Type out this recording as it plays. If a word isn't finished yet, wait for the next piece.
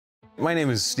My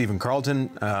name is Stephen Carleton.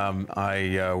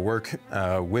 I work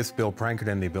with Bill Prankard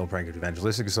and the Bill Prankard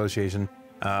Evangelistic Association.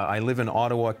 I live in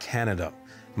Ottawa, Canada.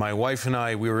 My wife and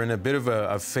I, we were in a bit of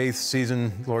a faith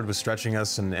season. The Lord was stretching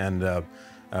us and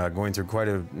going through quite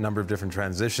a number of different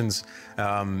transitions.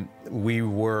 We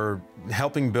were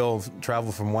helping Bill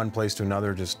travel from one place to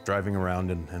another, just driving around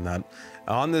and that.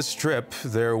 On this trip,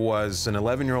 there was an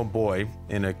 11-year-old boy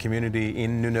in a community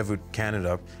in Nunavut,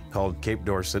 Canada, called Cape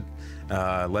Dorset.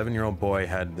 11-year-old boy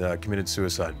had committed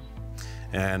suicide.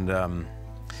 And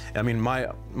I mean,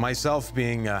 myself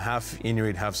being half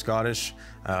Inuit, half Scottish,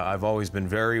 I've always been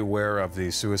very aware of the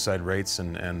suicide rates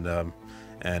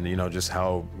and you know, just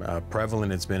how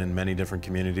prevalent it's been in many different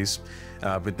communities.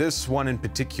 But this one in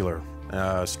particular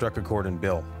struck a chord in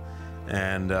Bill.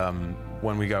 And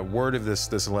when we got word of this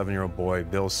 11-year-old boy,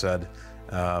 Bill said,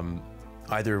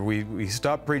 either we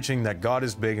stop preaching that God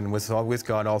is big and with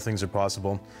God all things are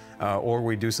possible, or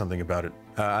we do something about it.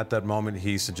 At that moment,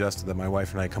 he suggested that my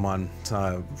wife and I come on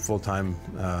full-time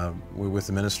with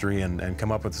the ministry and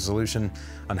come up with a solution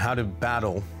on how to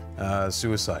battle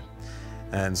suicide.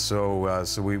 And so,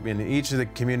 we in each of the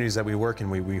communities that we work in,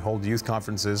 we hold youth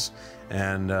conferences,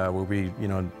 and where we, you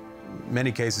know, in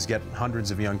many cases get hundreds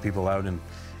of young people out, and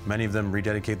many of them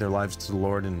rededicate their lives to the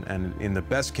Lord. And in the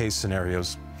best case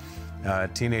scenarios,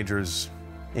 teenagers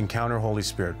encounter Holy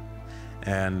Spirit,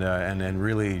 and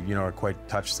really, you know, are quite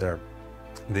touched there.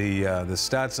 The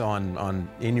stats on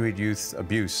Inuit youth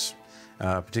abuse,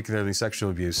 particularly sexual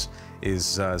abuse,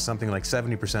 is something like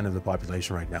 70% of the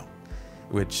population right now,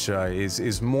 which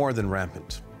is more than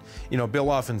rampant. You know, Bill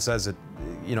often says that,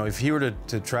 you know, if he were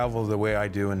to travel the way I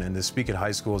do and to speak at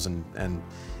high schools and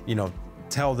you know,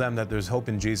 tell them that there's hope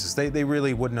in Jesus, they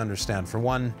really wouldn't understand. For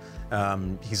one,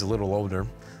 he's a little older.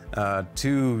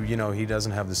 Two, you know, he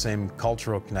doesn't have the same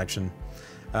cultural connection.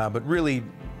 But really,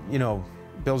 you know,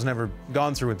 Bill's never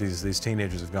gone through what these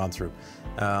teenagers have gone through.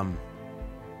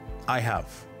 I have.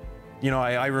 You know,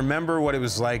 I remember what it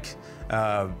was like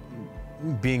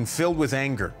being filled with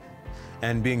anger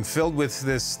and being filled with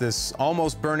this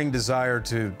almost burning desire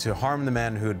to harm the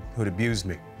man who'd abused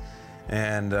me.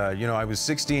 And you know, I was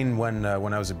 16 when I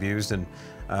was abused, and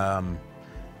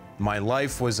my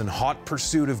life was in hot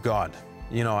pursuit of God.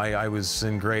 You know, I was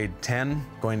in grade 10,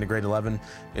 going to grade 11.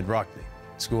 It rocked me.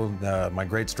 School, my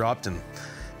grades dropped,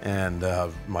 and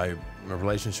my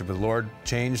relationship with the Lord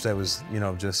changed. I was, you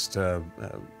know, just I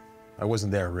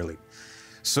wasn't there really.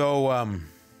 So.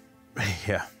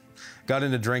 Yeah, got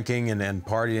into drinking and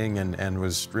partying and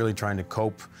was really trying to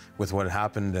cope with what had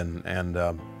happened, and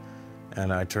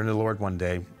I turned to the Lord one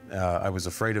day. I was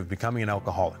afraid of becoming an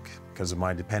alcoholic because of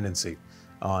my dependency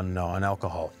on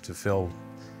alcohol to fill,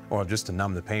 or just to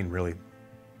numb the pain, really.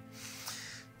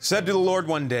 Said to the Lord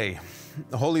one day,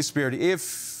 Holy Spirit,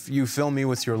 if you fill me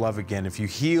with your love again, if you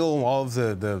heal all of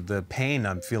the pain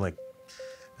I'm feeling,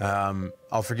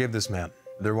 I'll forgive this man.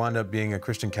 There wound up being a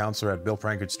Christian counselor at Bill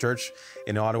Prankard's church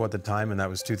in Ottawa at the time, and that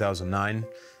was 2009.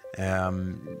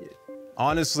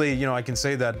 Honestly, you know, I can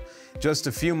say that just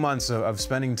a few months of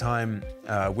spending time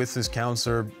with this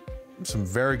counselor, some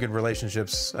very good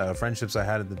relationships, friendships I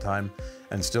had at the time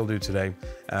and still do today,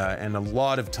 and a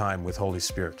lot of time with Holy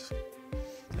Spirit.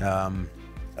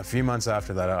 A few months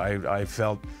after that, I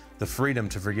felt the freedom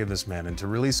to forgive this man and to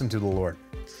release him to the Lord.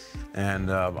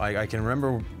 And I can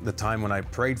remember the time when I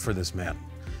prayed for this man.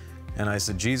 And I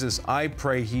said, Jesus, I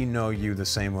pray he know you the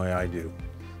same way I do.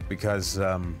 Because,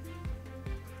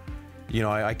 you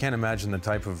know, I can't imagine the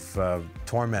type of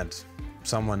torment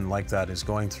someone like that is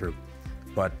going through.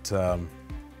 But,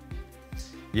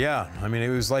 yeah, I mean, it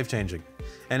was life-changing.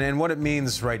 And what it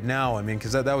means right now, I mean,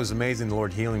 because that was amazing, the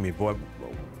Lord healing me. But,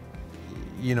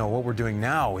 you know, what we're doing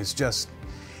now is just,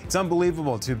 it's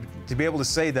unbelievable to be able to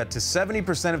say that to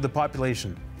 70% of the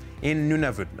population in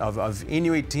Nunavut, of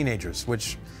Inuit teenagers,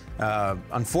 which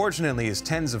unfortunately is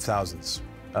tens of thousands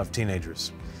of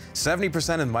teenagers,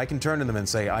 70% of them, I can turn to them and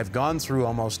say, I've gone through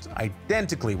almost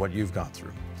identically what you've gone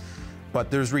through.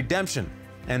 But there's redemption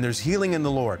and there's healing in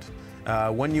the Lord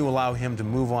when you allow Him to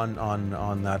move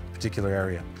on that particular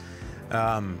area.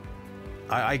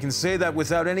 I can say that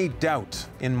without any doubt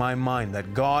in my mind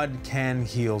that God can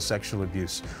heal sexual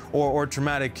abuse or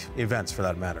traumatic events for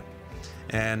that matter.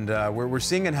 And we're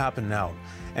seeing it happen now.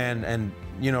 And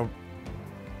you know,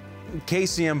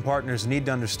 KCM partners need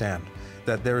to understand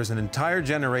that there is an entire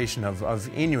generation of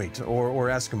Inuit or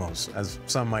Eskimos, as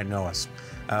some might know us,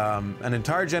 an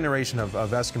entire generation of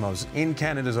Eskimos in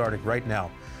Canada's Arctic right now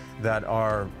that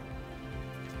are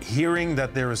hearing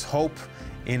that there is hope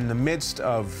in the midst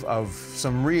of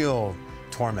some real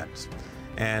torment.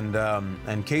 And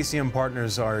KCM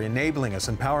partners are enabling us,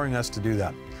 empowering us to do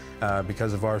that.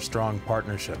 because of our strong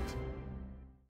partnership.